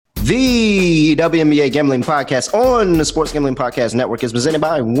The WNBA Gambling Podcast on the Sports Gambling Podcast Network is presented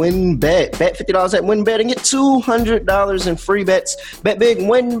by WinBet. Bet $50 at WinBet and get $200 in free bets. Bet big,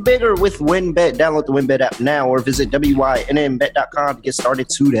 win bigger with WinBet. Download the WinBet app now or visit WYNNBet.com to get started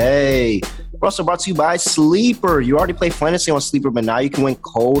today. We're also brought to you by Sleeper. You already play fantasy on Sleeper, but now you can win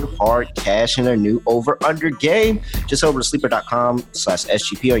cold, hard cash in their new over-under game. Just over to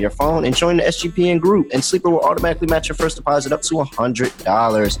sleeper.com/SGP on your phone and join the SGPN group. And Sleeper will automatically match your first deposit up to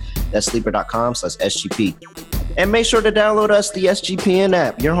 $100. That's sleeper.com/SGP. And make sure to download us, the SGPN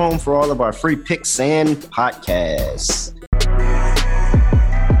app, your home for all of our free picks and podcasts.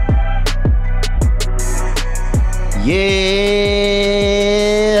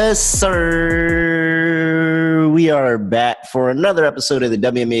 Yes, sir. We are back for another episode of the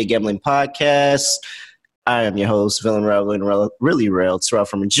WNBA Gambling Podcast. I am your host, Villain Rail, really Rail, Terrell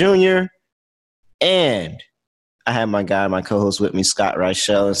from Jr. And I have my co-host with me, Scott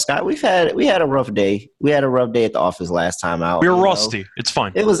Reichel. And Scott, we had a rough day. We had a rough day at the office last time out. We were rusty. It's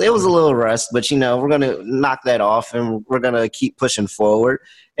fine. It was a little rust, but we're gonna knock that off and we're gonna keep pushing forward.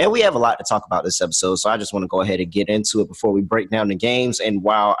 And we have a lot to talk about this episode, so I just want to go ahead and get into it before we break down the games. And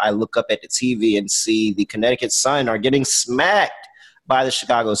while I look up at the TV and see the Connecticut Sun are getting smacked by the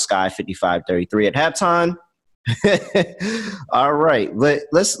Chicago Sky 55-33 at halftime. All right,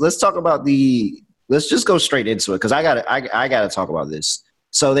 let's talk about let's just go straight into it because I gotta talk about this.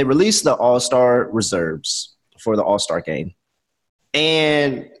 So they released the All-Star reserves for the All-Star game,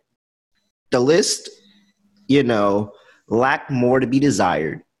 and the list, lacked more to be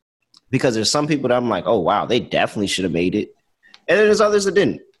desired because there's some people that I'm like, oh wow, they definitely should have made it, and then there's others that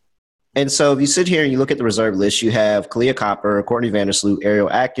didn't. And so if you sit here and you look at the reserve list, you have Kalia Copper, Courtney Vandersloot, Ariel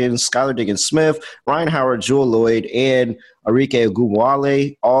Atkins, Skylar Diggins-Smith, Ryan Howard, Jewel Lloyd, and Arike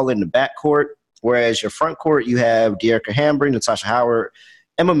Ogunwale all in the backcourt. Whereas your front court, you have De'Erica Hambry, Natasha Howard,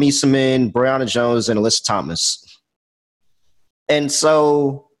 Emma Meeseman, Brianna Jones, and Alyssa Thomas. And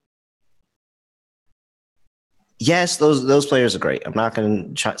so, yes, those players are great. I'm not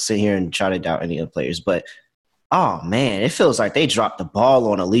going to sit here and try to doubt any of the players. But, oh, man, it feels like they dropped the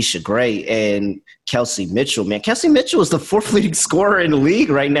ball on Alicia Gray and Kelsey Mitchell. Man, Kelsey Mitchell is the fourth leading scorer in the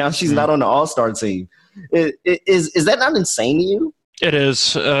league right now. She's not on the All-Star team. Is that not insane to you? It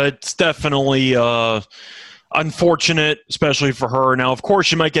is. It's definitely unfortunate, especially for her. Now, of course,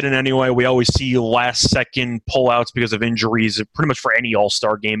 she might get in anyway. We always see last-second pullouts because of injuries, pretty much for any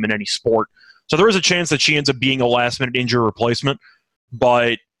All-Star game in any sport. So there is a chance that she ends up being a last-minute injury replacement,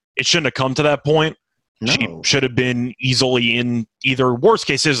 but it shouldn't have come to that point. No. She should have been easily in either, worst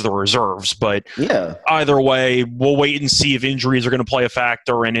case is the reserves, but either way, we'll wait and see if injuries are going to play a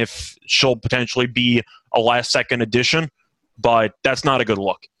factor and if she'll potentially be a last-second addition. But that's not a good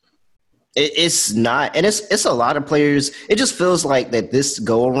look. It's not, and it's a lot of players. It just feels like that this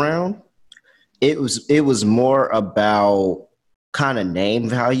go around, it was more about kind of name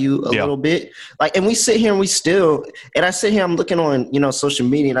value a little bit. Like, and we sit here and I sit here, I'm looking on social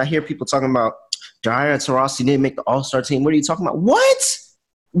media, and I hear people talking about Diana Taurasi didn't make the All-Star team. What are you talking about? What?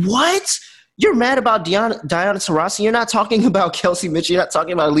 You're mad about Diana Taurasi? You're not talking about Kelsey Mitchell. You're not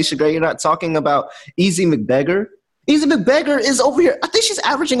talking about Alicia Gray. You're not talking about Easy McBeggar. Easy McBeggar is over here. I think she's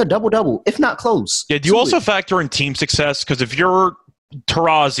averaging a double-double, if not close. Yeah, do you also factor in team success? Because if you're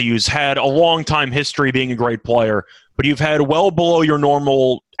Taurasi, who's had a long-time history being a great player, but you've had well below your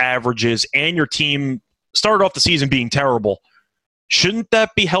normal averages and your team started off the season being terrible, shouldn't that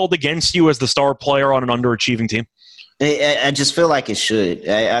be held against you as the star player on an underachieving team? I just feel like it should.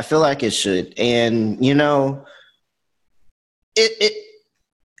 I feel like it should. And,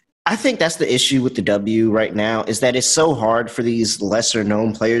 I think that's the issue with the W right now is that it's so hard for these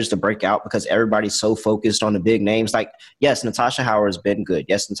lesser-known players to break out because everybody's so focused on the big names. Like, yes, Natasha Howard has been good.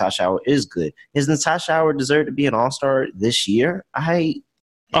 Yes, Natasha Howard is good. Does Natasha Howard deserve to be an All-Star this year? I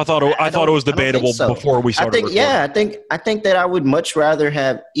thought it was debatable before we started. I think that I would much rather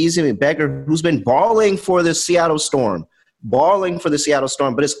have Easy McBeggar, who's been balling for the Seattle Storm.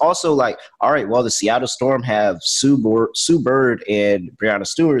 But it's also like, all right, well, the Seattle Storm have Sue Bird and Breanna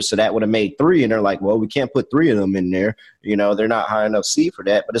Stewart, so that would have made three. And they're like, well, we can't put three of them in there. They're not high enough seed for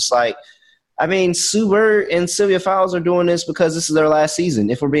that. But it's like, I mean, Sue Bird and Sylvia Fowles are doing this because this is their last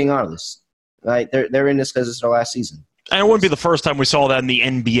season, if we're being honest. Like, they're in this because it's their last season. And it wouldn't be the first time we saw that in the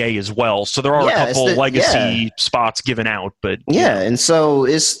NBA as well. So there are a couple legacy spots given out. But and so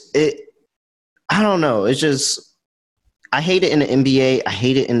I don't know. It's just – I hate it in the NBA. I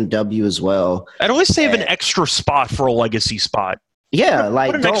hate it in the W as well. I'd always save an extra spot for a legacy spot. Yeah, Put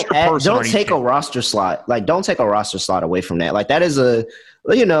like an extra person don't on each take a team. roster slot. Like don't take a roster slot away from that. Like that is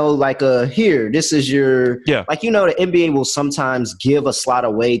here, this is your Yeah. like the NBA will sometimes give a slot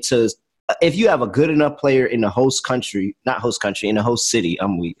away to if you have a good enough player in the host country, not host country, in the host city.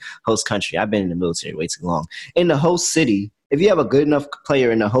 I'm weak. Host country. I've been in the military way too long. In the host city, if you have a good enough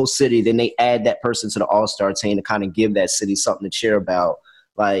player in the host city, then they add that person to the All-Star team to kind of give that city something to cheer about.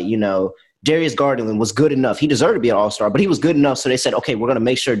 Like, Darius Garland was good enough. He deserved to be an all-star, but he was good enough. So they said, okay, we're going to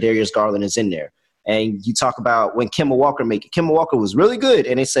make sure Darius Garland is in there. And you talk about when Kemba Walker made it. Kemba Walker was really good.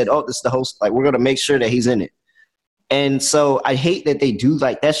 And they said, oh, this is the host. Like, we're going to make sure that he's in it. And so I hate that they do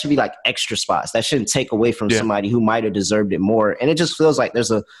that should be like extra spots. That shouldn't take away from somebody who might have deserved it more. And it just feels like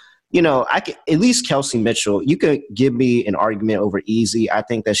there's I could at least Kelsey Mitchell. You could give me an argument over Easy. I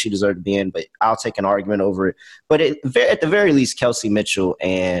think that she deserved to be in, but I'll take an argument over it. But at the very least, Kelsey Mitchell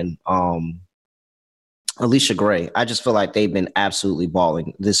and Alicia Gray. I just feel like they've been absolutely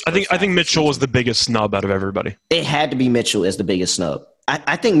balling this. I think Mitchell was the biggest snub out of everybody. It had to be Mitchell as the biggest snub.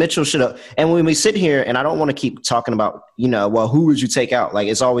 I think Mitchell should have. And when we sit here, and I don't want to keep talking about, who would you take out? Like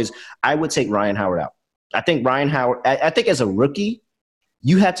it's always, I would take Ryan Howard out. I think Ryan Howard. I think as a rookie,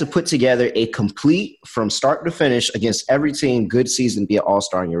 you had to put together a complete, from start to finish, against every team, good season, be an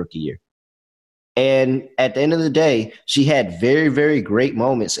all-star in your rookie year. And at the end of the day, she had very, very great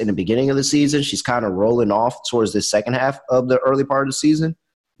moments in the beginning of the season. She's kind of rolling off towards the second half of the early part of the season.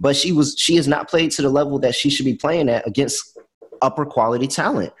 But she has not played to the level that she should be playing at against upper quality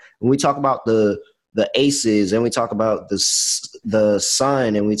talent. When we talk about the Aces and we talk about the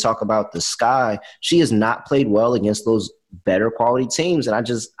Sun and we talk about the Sky, she has not played well against those better quality teams. And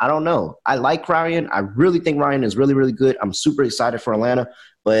I don't know. I like Ryan. I really think Ryan is really, really good. I'm super excited for Atlanta.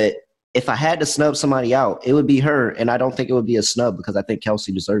 But if I had to snub somebody out, it would be her. And I don't think it would be a snub because I think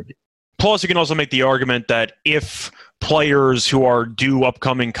Kelsey deserved it. Plus, you can also make the argument that if players who are due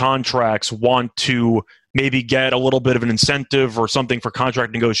upcoming contracts want to maybe get a little bit of an incentive or something for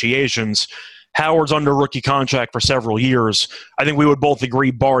contract negotiations, Howard's under rookie contract for several years. I think we would both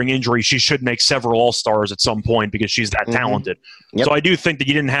agree, barring injury, she should make several All-Stars at some point because she's that talented. Yep. So I do think that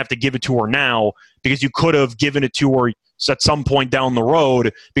you didn't have to give it to her now because you could have given it to her at some point down the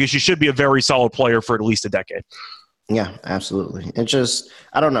road because she should be a very solid player for at least a decade. Yeah, absolutely. It just,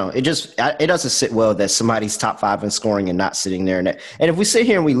 I don't know. It doesn't sit well that somebody's top 5 in scoring and not sitting there. And if we sit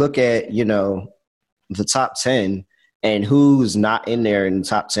here and we look at, the top 10 and who's not in there in the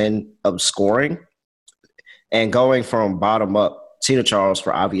top 10 of scoring and going from bottom up, Tina Charles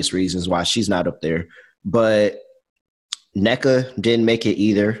for obvious reasons why she's not up there, but NECA didn't make it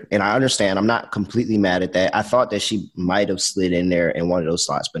either. And I understand. I'm not completely mad at that. I thought that she might have slid in there in one of those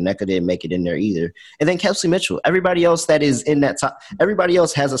slots, but NECA didn't make it in there either. And then Kelsey Mitchell, everybody else that is in that top, everybody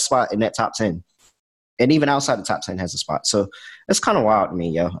else has a spot in that top 10. And even outside the top 10 has a spot. So it's kind of wild to me,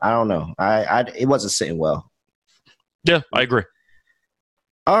 yo. I don't know. It wasn't sitting well. Yeah, I agree.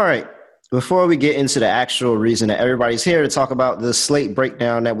 All right. Before we get into the actual reason that everybody's here to talk about the slate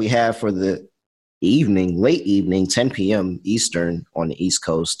breakdown that we have for the late evening, 10 p.m. Eastern on the East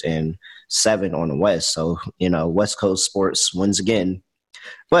Coast and 7 on the West. So, West Coast sports wins again.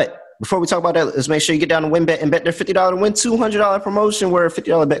 But before we talk about that, let's make sure you get down to WinBet and bet their $50 to win $200 promotion where a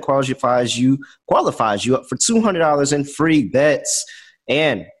 $50 bet qualifies you up for $200 in free bets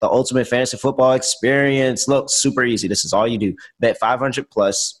and the ultimate fantasy football experience. Look, super easy. This is all you do. Bet 500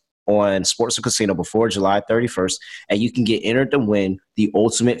 plus on sports or casino before July 31st, and you can get entered to win the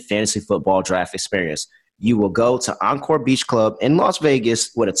ultimate fantasy football draft experience. You will go to Encore Beach Club in Las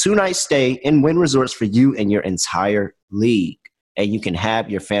Vegas with a 2-night stay in Wynn Resorts for you and your entire league. And you can have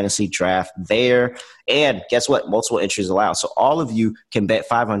your fantasy draft there. And guess what? Multiple entries allowed. So all of you can bet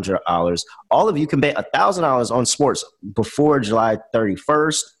 $500. All of you can bet $1,000 on sports before July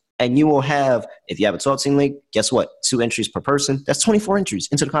 31st. And you will have, if you have a 12-team league, guess what? 2 entries per person. That's 24 entries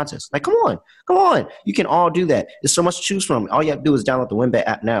into the contest. Like, come on. You can all do that. There's so much to choose from. All you have to do is download the WinBet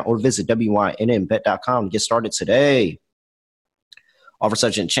app now or visit wynnbet.com to get started today. Offer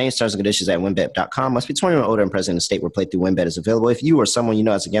subject to change, terms and conditions at winbet.com. Must be 21 or older and present in the state where playthrough WinBet is available. If you or someone you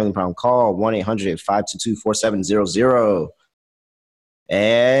know has a gambling problem, call 1-800-522-4700.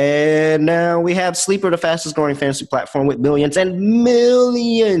 And now we have Sleeper, the fastest growing fantasy platform with millions and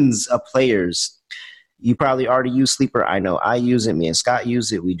millions of players. You probably already use Sleeper. I know I use it. Me and Scott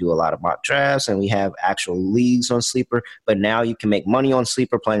use it. We do a lot of mock drafts, and we have actual leagues on Sleeper. But now you can make money on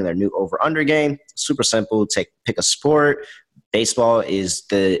Sleeper playing their new over-under game. Super simple. Pick a sport. baseball is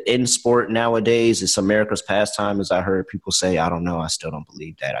the in sport nowadays. It's America's pastime, as I heard people say. I don't know. I still don't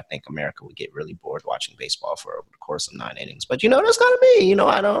believe that. I think America would get really bored watching baseball for over the course of 9 innings. But that's gotta be.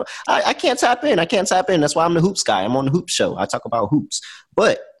 I can't tap in. I can't tap in. That's why I'm the hoops guy. I'm on the hoops show. I talk about hoops.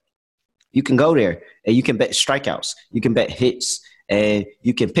 But you can go there and you can bet strikeouts. You can bet hits, and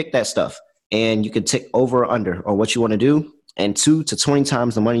you can pick that stuff, and you can tick over or under on what you want to do, and 2 to 20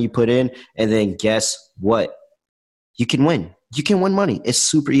 times the money you put in, and then guess what? You can win. You can win money. It's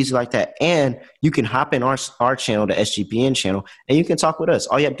super easy like that. And you can hop in our channel, the SGPN channel, and you can talk with us.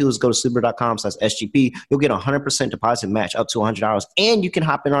 All you have to do is go to sleeper.com/SGP. You'll get a 100% deposit match up to $100. And you can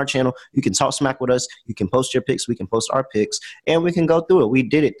hop in our channel. You can talk smack with us. You can post your picks. We can post our picks. And we can go through it. We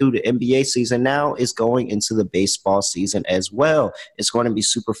did it through the NBA season. Now it's going into the baseball season as well. It's going to be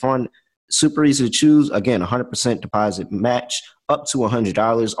super fun. Super easy to choose. Again, 100% deposit match up to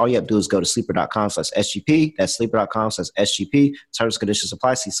 $100. All you have to do is go to sleeper.com/SGP. That's sleeper.com/SGP. Terms and conditions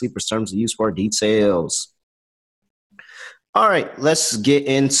apply. See Sleeper's terms of use for details. All right, let's get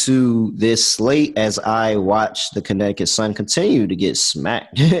into this slate as I watch the Connecticut Sun continue to get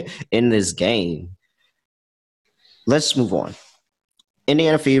smacked in this game. Let's move on.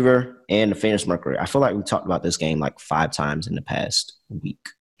 Indiana Fever and the Phoenix Mercury. I feel like we talked about this game like 5 times in the past week.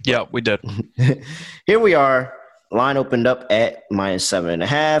 Yeah, we did. Here we are. Line opened up at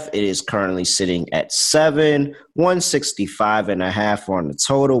 -7.5. It is currently sitting at 7. 165.5 on the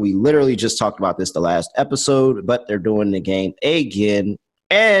total. We literally just talked about this the last episode, but they're doing the game again,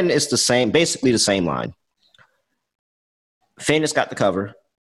 and it's basically the same line. Phoenix got the cover.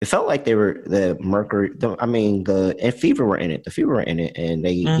 It felt like they were the Mercury. And Fever were in it. The Fever were in it, and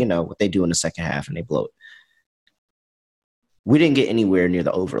they, what they do in the second half, and they blow it. We didn't get anywhere near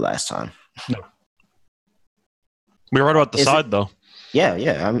the over last time. No. We were right about the side, though. Yeah.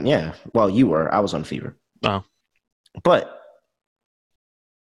 Yeah. Well, you were. I was on Fever. Oh. But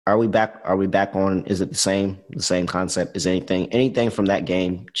are we back on, is it the same concept? Is anything from that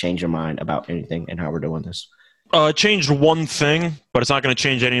game change your mind about anything and how we're doing this? It changed one thing, but it's not going to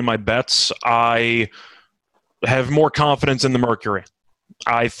change any of my bets. I have more confidence in the Mercury.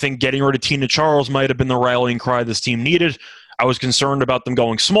 I think getting rid of Tina Charles might have been the rallying cry this team needed. I was concerned about them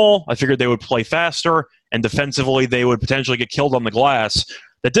going small. I figured they would play faster, and defensively they would potentially get killed on the glass.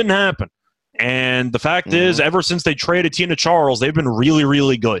 That didn't happen. And the fact is, ever since they traded Tina Charles, they've been really,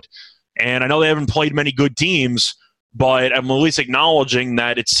 really good. And I know they haven't played many good teams, but I'm at least acknowledging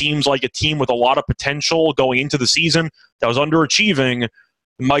that it seems like a team with a lot of potential going into the season that was underachieving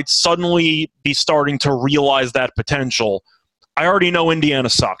might suddenly be starting to realize that potential. I already know Indiana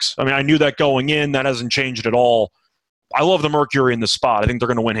sucks. I mean, I knew that going in. That hasn't changed at all. I love the Mercury in this spot. I think they're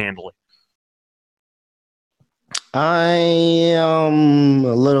going to win handily. I am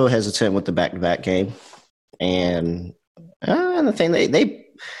a little hesitant with the back-to-back game, and the thing they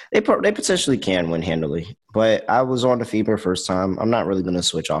potentially can win handily. But I was on the Fever first time. I'm not really going to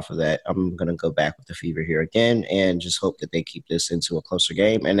switch off of that. I'm going to go back with the Fever here again and just hope that they keep this into a closer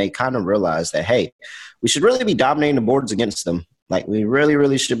game. And they kind of realize that, hey, we should really be dominating the boards against them. Like, we really,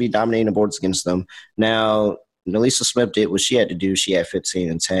 really should be dominating the boards against them. Now, Nelisa Smith did what she had to do. She had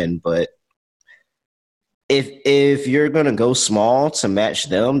 15 and 10, but if you're going to go small to match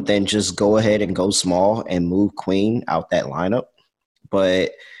them, then just go ahead and go small and move Queen out that lineup.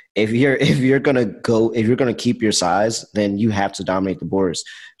 But if you're going to keep your size, then you have to dominate the boards.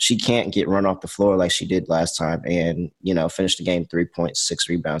 She can't get run off the floor like she did last time and, finish the game 3 points, 6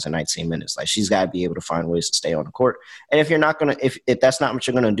 rebounds in 19 minutes. Like, she's got to be able to find ways to stay on the court. And if you're not going to, if that's not what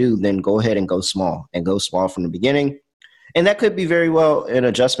you're going to do, then go ahead and go small from the beginning. And that could be very well an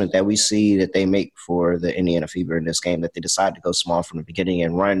adjustment that we see that they make for the Indiana Fever in this game, that they decide to go small from the beginning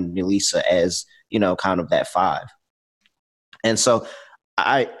and run Nelisa as, kind of that 5. And so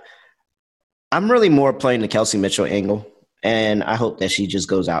I'm really more playing the Kelsey Mitchell angle, and I hope that she just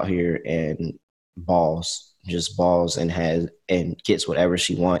goes out here and balls and gets whatever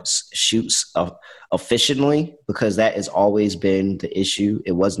she wants, shoots efficiently, because that has always been the issue.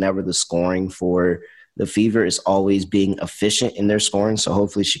 It was never the scoring for the Fever. Is always being efficient in their scoring, so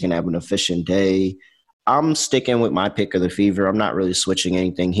hopefully she can have an efficient day. I'm sticking with my pick of the Fever. I'm not really switching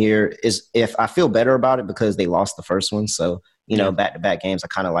anything here. If I feel better about it because they lost the first one, so back-to-back games, I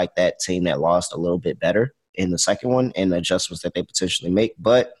kind of like that team that lost a little bit better in the second one and the adjustments that they potentially make.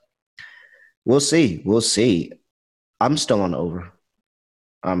 But we'll see. I'm still on the over.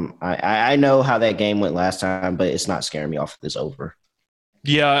 I know how that game went last time, but it's not scaring me off this over.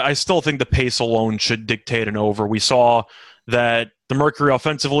 Yeah, I still think the pace alone should dictate an over. We saw that the Mercury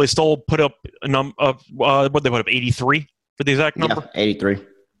offensively still put up what they put up 83 for the exact number. Yeah, 83.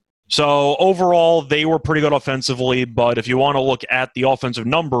 So overall, they were pretty good offensively, but if you want to look at the offensive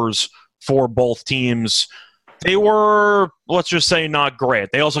numbers for both teams, they were, let's just say, not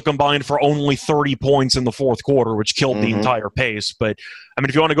great. They also combined for only 30 points in the fourth quarter, which killed the entire pace. But, I mean,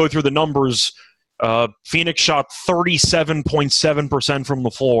 if you want to go through the numbers, Phoenix shot 37.7% from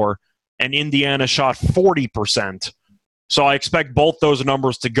the floor, and Indiana shot 40%. So I expect both those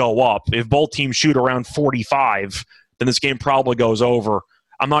numbers to go up. If both teams shoot around 45, then this game probably goes over.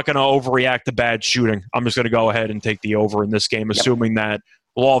 I'm not going to overreact to bad shooting. I'm just going to go ahead and take the over in this game, assuming that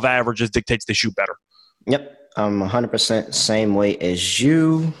the law of averages dictates they shoot better. Yep. 100% same way as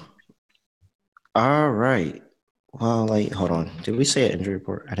you. All right. Well, hold on. Did we say an injury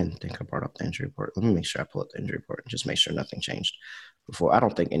report? I didn't think I brought up the injury report. Let me make sure I pull up the injury report and just make sure nothing changed before. I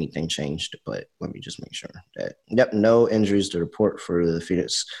don't think anything changed, but let me just make sure that, yep, no injuries to report for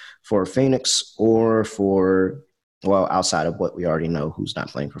Phoenix or for, well, outside of what we already know who's not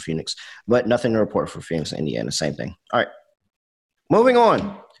playing for Phoenix, but nothing to report for Phoenix and Indiana. Same thing. All right. Moving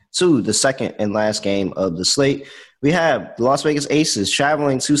on to the second and last game of the slate. We have the Las Vegas Aces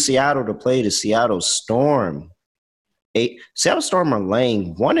traveling to Seattle to play the Seattle Storm. Seattle Storm are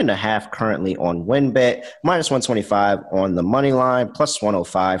laying 1.5 currently on WinBet, -125 on the money line,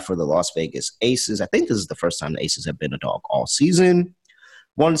 +105 for the Las Vegas Aces. I think this is the first time the Aces have been a dog all season.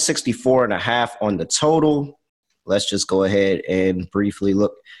 164.5 on the total. Let's just go ahead and briefly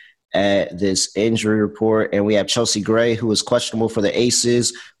look at this injury report. And we have Chelsea Gray, who is questionable for the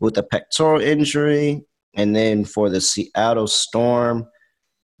Aces with a pectoral injury. And then for the Seattle Storm,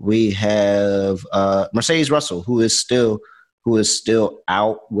 we have Mercedes Russell, who is still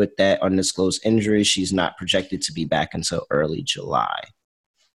out with that undisclosed injury. She's not projected to be back until early July.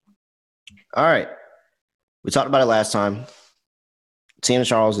 All right. We talked about it last time. Tina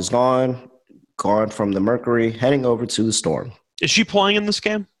Charles is gone from the Mercury, heading over to the Storm. Is she playing in this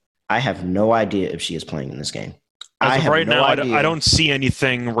game? I have no idea if she is playing in this game. As of right now, I don't see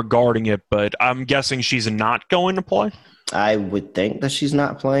anything regarding it, but I'm guessing she's not going to play. I would think that she's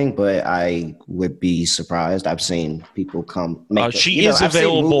not playing, but I would be surprised. I've seen people come. She is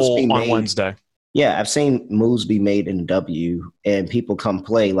available on Wednesday. Yeah, I've seen moves be made in W, and people come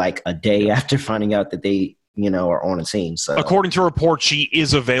play like a day after finding out that they, are on a team. So, according to reports, she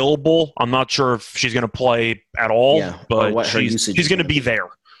is available. I'm not sure if she's going to play at all, but she's going to be there.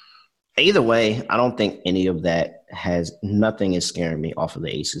 Either way, I don't think any of that nothing is scaring me off of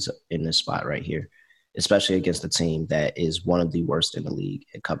the Aces in this spot right here, especially against a team that is one of the worst in the league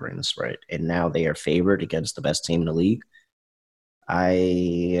at covering the spread. And now they are favored against the best team in the league.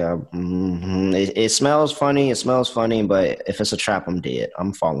 It smells funny. It smells funny, but if it's a trap, I'm dead.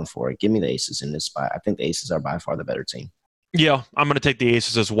 I'm falling for it. Give me the Aces in this spot. I think the Aces are by far the better team. Yeah, I'm going to take the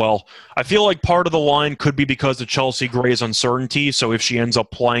Aces as well. I feel like part of the line could be because of Chelsea Gray's uncertainty. So if she ends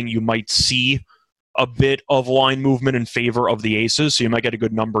up playing, you might see a bit of line movement in favor of the Aces. So you might get a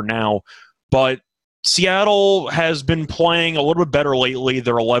good number now. But Seattle has been playing a little bit better lately.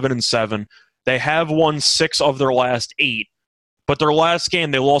 They're 11-7. They have won 6 of their last 8. But their last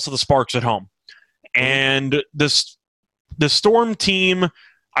game, they lost to the Sparks at home. And the Storm team,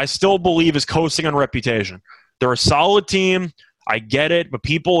 I still believe, is coasting on reputation. They're a solid team. I get it, but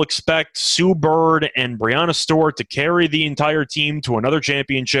people expect Sue Bird and Brianna Stewart to carry the entire team to another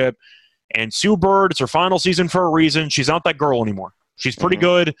championship. And Sue Bird, it's her final season for a reason. She's not that girl anymore. She's pretty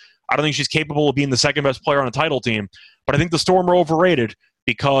good. I don't think she's capable of being the second best player on a title team. But I think the Storm are overrated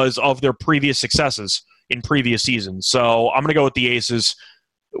because of their previous successes in previous seasons. So I'm going to go with the Aces.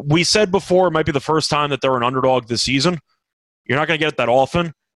 We said before it might be the first time that they're an underdog this season. You're not going to get it that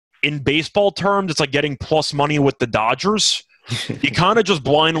often. In baseball terms, it's like getting plus money with the Dodgers. You kind of just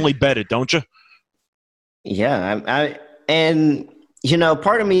blindly bet it, don't you? Yeah,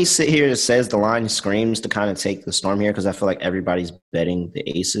 part of me sit here that says the line screams to kind of take the Storm here because I feel like everybody's betting the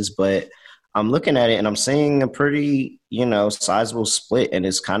Aces, but I'm looking at it and I'm seeing a pretty, sizable split, and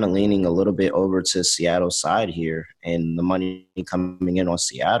it's kind of leaning a little bit over to Seattle's side here, and the money coming in on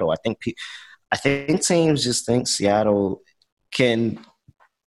Seattle. I think teams just think Seattle can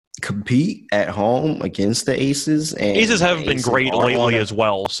compete at home against the Aces. And Aces haven't been great lately as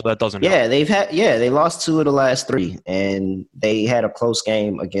well, so that doesn't help. They lost 2 of the last 3, and they had a close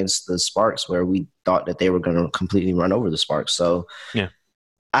game against the Sparks where we thought that they were going to completely run over the Sparks. So yeah,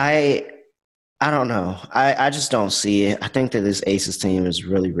 I don't know. I just don't see it. I think that this Aces team is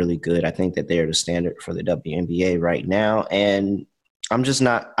really, really good. I think that they're the standard for the WNBA right now, and I'm just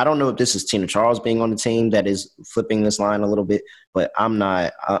not – I don't know if this is Tina Charles being on the team that is flipping this line a little bit, but I'm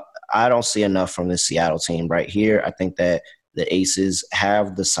not I don't see enough from this Seattle team right here. I think that the Aces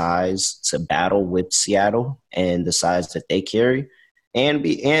have the size to battle with Seattle and the size that they carry.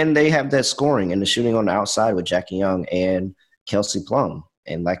 and they have that scoring and the shooting on the outside with Jackie Young and Kelsey Plum.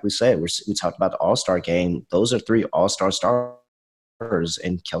 And like we said, we talked about the All-Star game. Those are 3 All-Star starters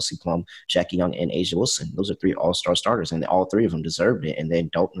in Kelsey Plum, Jackie Young, and Asia Wilson. Those are 3 All-Star starters, and all 3 of them deserved it. And then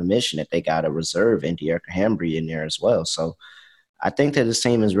don't mention that they got a reserve in De'Erica Hambry in there as well. So I think that this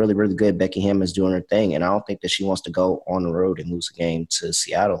team is really, really good. Becky Hammon is doing her thing, and I don't think that she wants to go on the road and lose a game to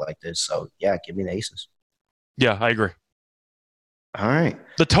Seattle like this. So, yeah, give me the Aces. Yeah, I agree. All right.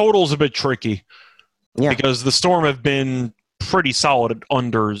 The total's a bit tricky because the Storm have been pretty solid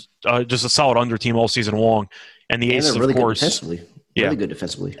just a solid under team all season long. And the Aces, really of course, good defensively. Really good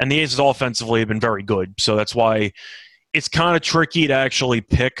defensively. And the Aces offensively have been very good. So that's why it's kind of tricky to actually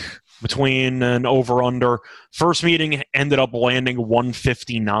pick between an over-under. First meeting ended up landing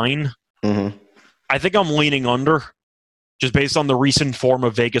 159. Mm-hmm. I think I'm leaning under just based on the recent form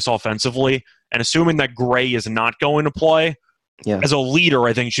of Vegas offensively. And assuming that Gray is not going to play, as a leader,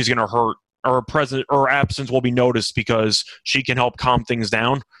 I think she's going to hurt. Or absence will be noticed because she can help calm things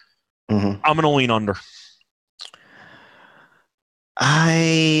down. Mm-hmm. I'm going to lean under.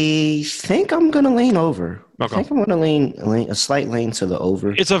 I think I'm going to lean over. Okay. I think I'm going to lean a slight lean to the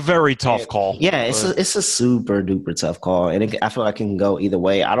over. It's a very tough call. Yeah, it's a super duper tough call, and I feel like it can go either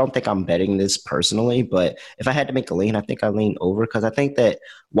way. I don't think I'm betting this personally, but if I had to make a lean, I think I lean over because I think that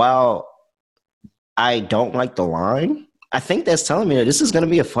while I don't like the line, I think that's telling me that this is going to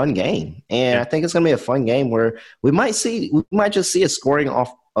be a fun game, and I think it's going to be a fun game where we might just see a scoring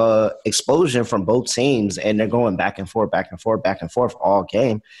off explosion from both teams, and they're going back and forth all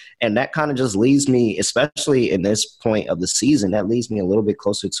game, and that kind of just leads me, especially in this point of the season, that leads me a little bit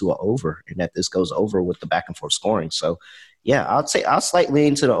closer to an over, and that this goes over with the back and forth scoring. So, yeah, I'll slightly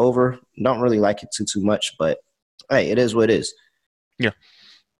lean to the over. Don't really like it too much, but hey, it is what it is. Yeah.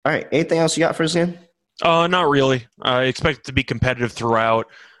 All right. Anything else you got for us, again? Not really. I expect it to be competitive throughout.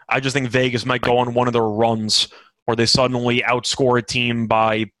 I just think Vegas might go on one of their runs where they suddenly outscore a team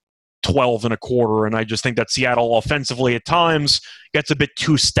by 12 and a quarter, and I just think that Seattle offensively at times gets a bit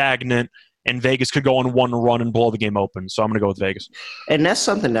too stagnant, and Vegas could go on one run and blow the game open. So I'm going to go with Vegas. And that's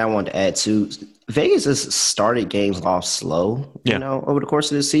something that I wanted to add to. Vegas has started games off slow, over the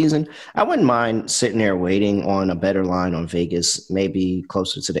course of the season. I wouldn't mind sitting there waiting on a better line on Vegas, maybe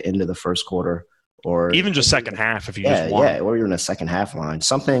closer to the end of the first quarter. Or even just second half if you just want. Yeah, or even a second half line.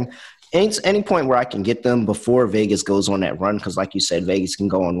 Something, any point where I can get them before Vegas goes on that run, because like you said, Vegas can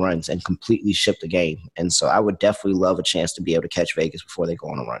go on runs and completely ship the game. And so I would definitely love a chance to be able to catch Vegas before they go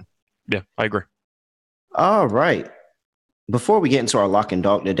on a run. Yeah, I agree. All right. Before we get into our lock and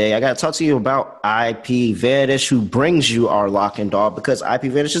dog today, I got to talk to you about IP Vanish, who brings you our lock and dog, because IP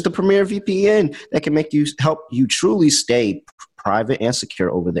Vanish is the premier VPN that can help you truly stay private and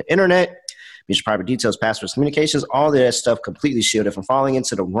secure over the internet. Your private details, passwords, communications, all that stuff completely shielded from falling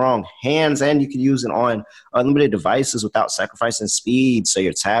into the wrong hands, and you can use it on unlimited devices without sacrificing speed. So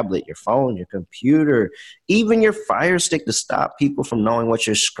your tablet, your phone, your computer, even your Fire Stick to stop people from knowing what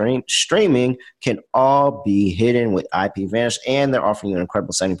you're streaming can all be hidden with IP Vanish, and they're offering you an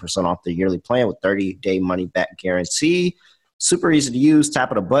incredible 70% off their yearly plan with 30-day money-back guarantee. Super easy to use.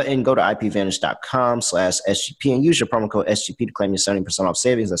 Tap of the button. Go to ipvanish.com/SGP and use your promo code SGP to claim your 70% off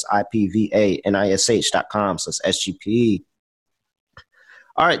savings. That's ipvanish.com/SGP.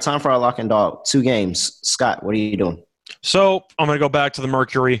 All right, time for our lock and dog. 2 games. Scott, what are you doing? So I'm going to go back to the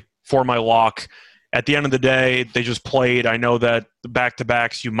Mercury for my lock. At the end of the day, they just played. I know that the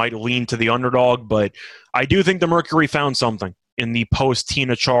back-to-backs, you might lean to the underdog, but I do think the Mercury found something in the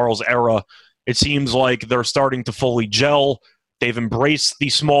post-Tina Charles era. It seems like they're starting to fully gel. They've embraced the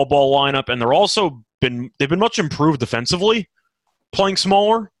small ball lineup, and they've been much improved defensively, playing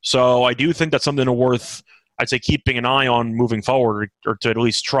smaller. So I do think that's something worth, I'd say, keeping an eye on moving forward, or to at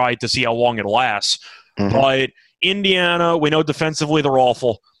least try to see how long it lasts. Mm-hmm. But Indiana, we know defensively they're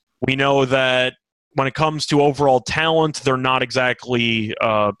awful. We know that when it comes to overall talent, they're not exactly,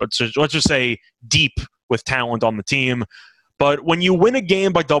 let's just say, deep with talent on the team. But when you win a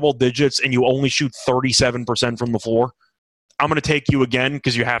game by double digits and you only shoot 37% from the floor, I'm going to take you again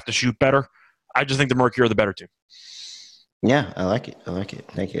because you have to shoot better. I just think the Mercury are the better team. Yeah, I like it. I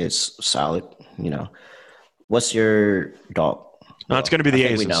think it's solid. What's your dog? No, it's going to be the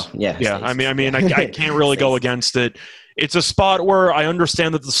Aces. We know. Yeah. I can't really go against it. It's a spot where I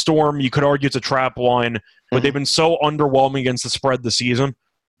understand that the Storm, you could argue it's a trap line, but they've been so underwhelming against the spread this season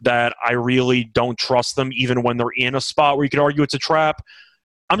that I really don't trust them, even when they're in a spot where you could argue it's a trap.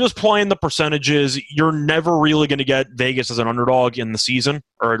 I'm just playing the percentages. You're never really going to get Vegas as an underdog in the season,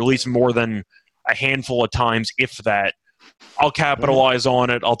 or at least more than a handful of times, if that. I'll capitalize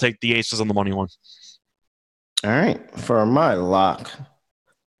on it. I'll take the Aces on the money line. All right, for my lock,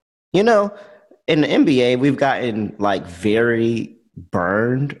 you know, in the NBA, we've gotten like very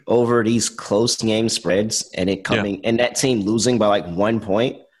burned over these close game spreads and it Yeah. coming and that team losing by like 1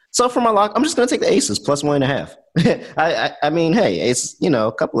 point. So for my lock, I'm just gonna take the Aces plus 1.5. I mean, hey, it's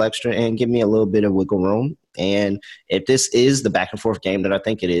a couple extra and give me a little bit of wiggle room. And if this is the back and forth game that I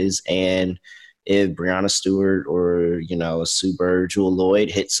think it is, and if Brianna Stewart or Sue Bird, Jewel Lloyd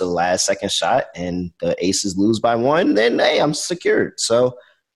hits a last second shot and the Aces lose by one, then hey, I'm secured. So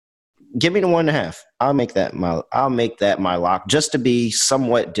give me the 1.5. I'll make that my lock just to be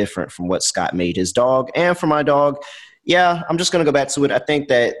somewhat different from what Scott made his dog. And for my dog, yeah, I'm just gonna go back to it. I think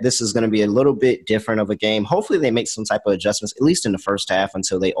that this is gonna be a little bit different of a game. Hopefully they make some type of adjustments, at least in the first half,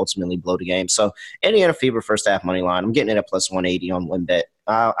 until they ultimately blow the game. So Indiana Fever first half money line. I'm getting it at plus 180 on WinBet.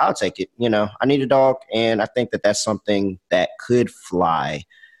 I'll take it. I need a dog, and I think that that's something that could fly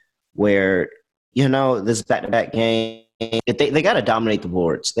where this back-to-back game, if they got to dominate the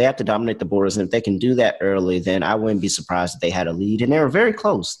boards. They have to dominate the boards, and if they can do that early, then I wouldn't be surprised if they had a lead. And they were very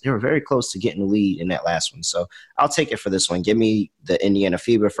close. They were very close to getting a lead in that last one. So I'll take it for this one. Give me the Indiana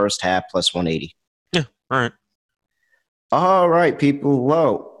Fever first half plus 180. Yeah. All right. All right, people.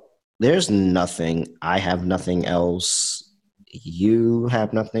 Well, there's nothing. I have nothing else. You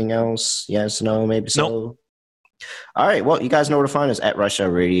have nothing else? Yes, no, maybe so. Nope. All right. Well, you guys know where to find us at Rush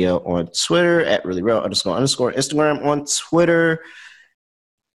Hour Radio on Twitter, at reallyreal __ Instagram on Twitter.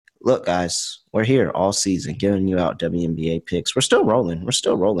 Look, guys, we're here all season giving you out WNBA picks. We're still rolling. We're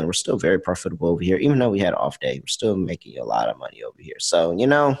still very profitable over here. Even though we had an off day, we're still making a lot of money over here. So,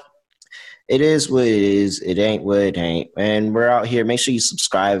 it is what it is. It ain't what it ain't. And we're out here. Make sure you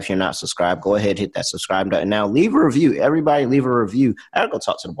subscribe if you're not subscribed. Go ahead, hit that subscribe button. Now, leave a review. Everybody leave a review. I gotta go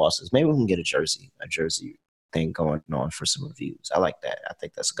talk to the bosses. Maybe we can get a jersey thing going on for some reviews. I like that. I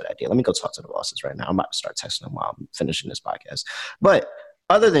think that's a good idea. Let me go talk to the bosses right now. I'm about to start texting them while I'm finishing this podcast. But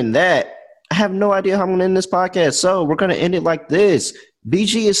other than that, I have no idea how I'm going to end this podcast. So we're going to end it like this.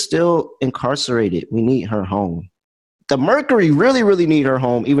 BG is still incarcerated. We need her home. The Mercury really, really need her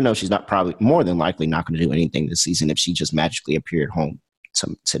home, even though she's not probably more than likely not going to do anything this season if she just magically appeared home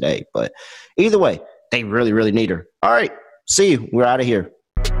today. But either way, they really, really need her. All right. See you. We're out of here.